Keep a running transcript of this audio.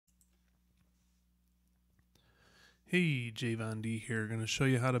Hey, JVonD here. Going to show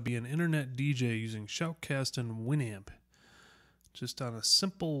you how to be an internet DJ using Shoutcast and Winamp. Just on a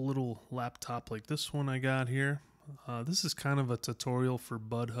simple little laptop like this one I got here. This is kind of a tutorial for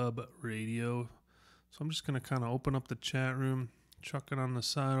BudHub Radio. So I'm just going to kind of open up the chat room, chuck it on the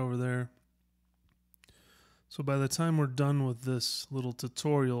side over there. So by the time we're done with this little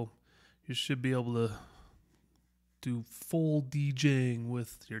tutorial, you should be able to do full DJing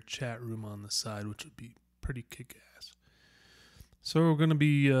with your chat room on the side, which would be pretty kick-ass. So we're going to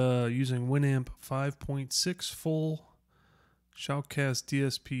be using Winamp 5.6 full, Shoutcast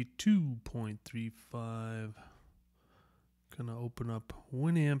DSP 2.35. Going to open up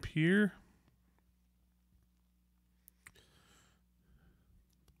Winamp here.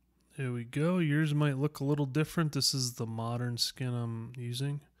 There we go. Yours might look a little different. This is the modern skin I'm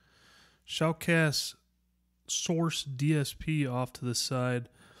using. Shoutcast source DSP off to the side.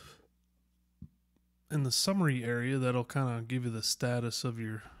 In the summary area, that'll kind of give you the status of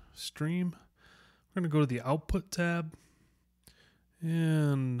your stream. We're going to go to the output tab,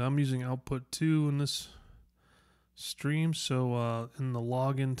 and I'm using output 2 in this stream. So in the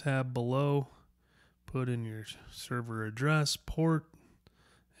login tab below, put in your server address, port,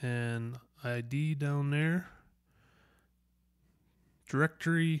 and ID down there.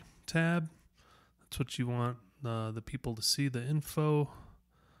 Directory tab, that's what you want the people to see, the info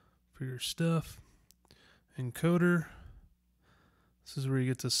for your stuff. Encoder, this is where you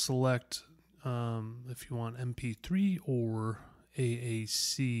get to select if you want MP3 or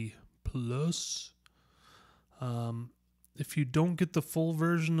AAC plus. If you don't get the full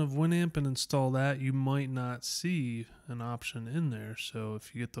version of Winamp and install that, you might not see an option in there. So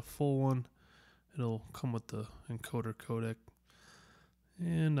if you get the full one, it'll come with the encoder codec.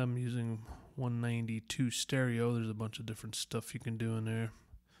 And I'm using 192 stereo. There's a bunch of different stuff you can do in there.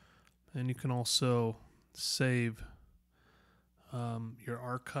 And you can also save your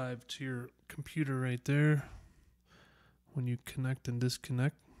archive to your computer right there when you connect and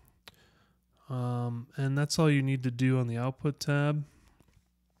disconnect. And that's all you need to do on the output tab.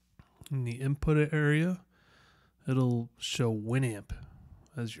 In the input area, it'll show Winamp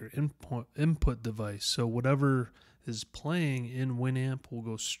as your input device. So whatever is playing in Winamp will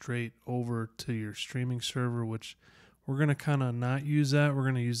go straight over to your streaming server, which we're going to kind of not use that. We're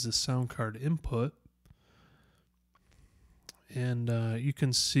going to use the sound card input. And you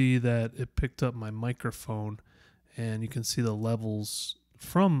can see that it picked up my microphone, and you can see the levels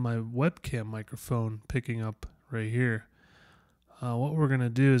from my webcam microphone picking up right here. What we're going to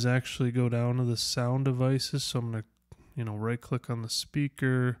do is actually go down to the sound devices. So I'm going to, right click on the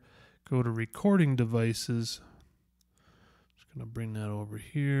speaker, go to recording devices. Just going to bring that over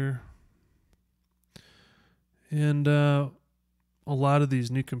here. And a lot of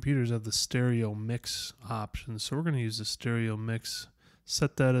these new computers have the stereo mix option, so we're going to use the stereo mix.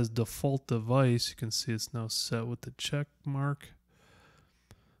 Set that as default device. You can see it's now set with the check mark.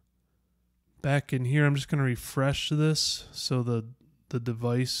 Back in here, I'm just going to refresh this so the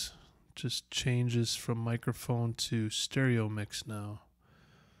device just changes from microphone to stereo mix now.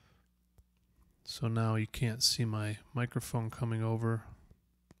 So now you can't see my microphone coming over.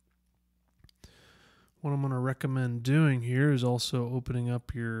 What I'm going to recommend doing here is also opening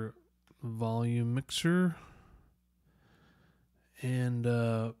up your volume mixer, and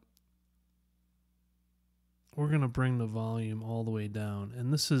we're going to bring the volume all the way down.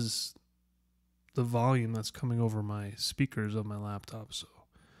 And this is the volume that's coming over my speakers of my laptop. So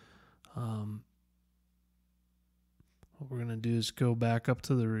what we're going to do is go back up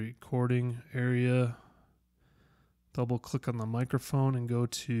to the recording area, double click on the microphone, and go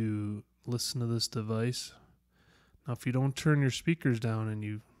to listen to this device. Now if you don't turn your speakers down and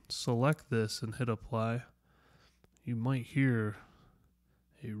you select this and hit apply, you might hear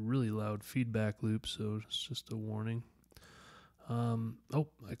a really loud feedback loop, so it's just a warning. Oh,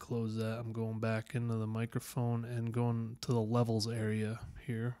 I closed that. I'm going back into the microphone and going to the levels area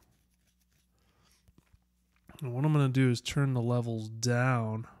here. And what I'm going to do is turn the levels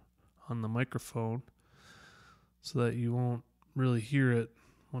down on the microphone so that you won't really hear it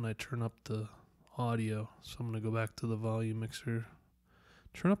when I turn up the audio. So I'm going to go back to the volume mixer,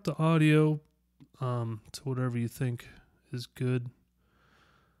 turn up the audio to whatever you think is good.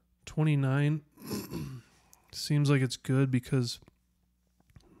 29 seems like it's good because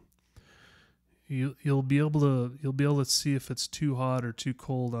you'll be able to see if it's too hot or too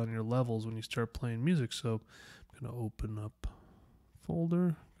cold on your levels when you start playing music. So I'm going to open up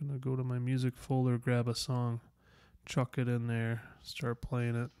folder, I'm going to go to my music folder, grab a song, chuck it in there, start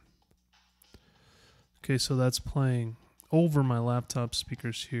playing it. Okay, so that's playing over my laptop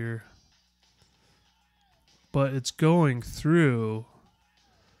speakers here. but it's going through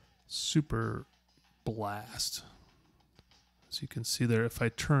super blast. As you can see there, if I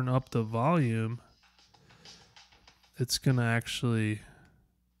turn up the volume, it's going to actually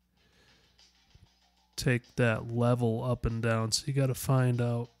take that level up and down. So you got to find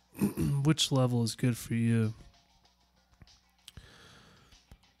out which level is good for you.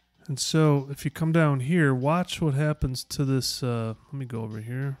 And so if you come down here, watch what happens to this. Let me go over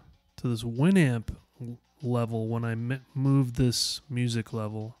here to this Winamp level when I move this music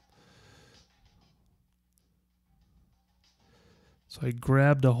level. So I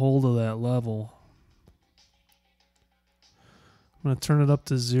grabbed a hold of that level. I'm going to turn it up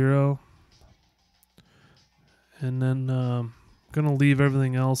to 0. And then I'm going to leave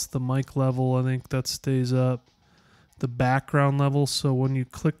everything else. The mic level, I think that stays up. The background level, so when you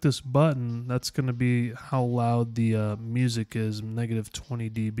click this button, that's going to be how loud the music is, negative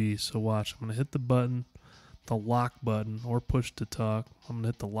 20 dB. So watch, I'm going to hit the button, the lock button, or push to talk. I'm going to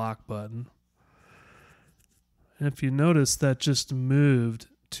hit the lock button. And if you notice, that just moved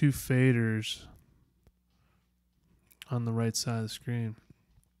 2 faders on the right side of the screen.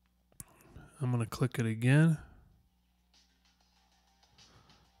 I'm going to click it again.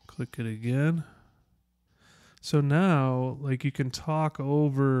 Click it again. So now, like, you can talk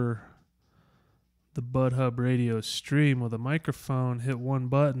over the BudHub radio stream with a microphone, hit one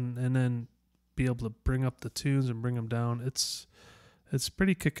button, and then be able to bring up the tunes and bring them down. It's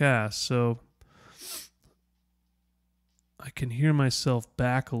pretty kick-ass. So I can hear myself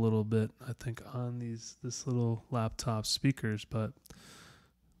back a little bit, I think, on this little laptop speakers, but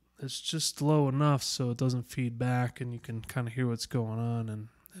it's just low enough so it doesn't feed back, and you can kind of hear what's going on and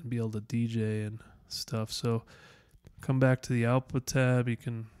be able to DJ and stuff. So come back to the output tab. You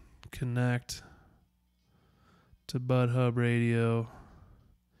can connect to BudHub radio.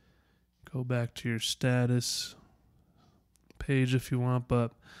 Go back to your status page if you want,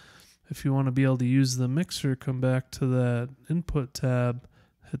 but if you want to be able to use the mixer, come back to that input tab,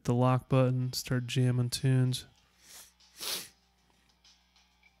 hit the lock button, start jamming tunes.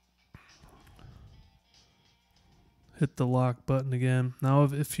 Hit the lock button again. Now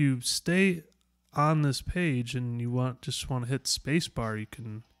if you stay on this page and you just want to hit spacebar, you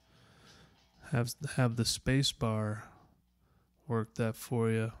can have the spacebar work that for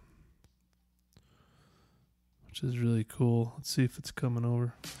you, which is really cool. Let's see if it's coming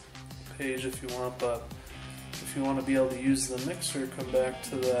over. Page if you want, but if you want to be able to use the mixer, come back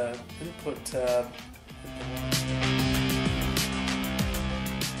to that input tab.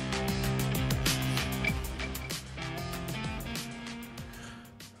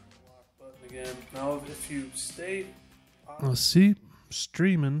 Now, if you stay on, see,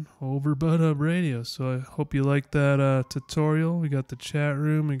 streaming over BudHub Radio. So I hope you like that tutorial. We got the chat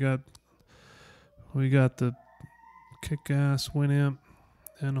room. We got the kick-ass Winamp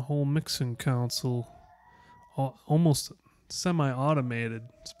and a whole mixing console, almost semi-automated.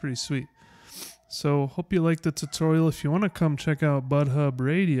 It's pretty sweet. So hope you like the tutorial. If you want to come check out BudHub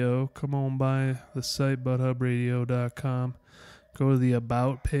Radio, come on by the site budhubradio.com. Go to the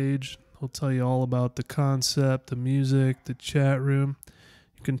About page. We'll tell you all about the concept, the music, the chat room.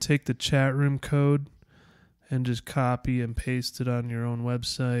 You can take the chat room code and just copy and paste it on your own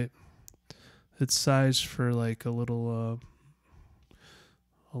website. It's sized for like a little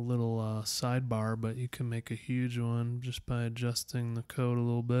sidebar, but you can make a huge one just by adjusting the code a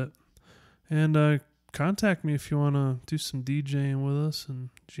little bit. And contact me if you want to do some DJing with us and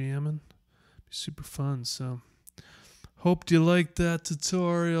jamming. It'd be super fun. So hope you liked that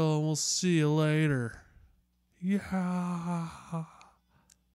tutorial, and we'll see you later. Yeah.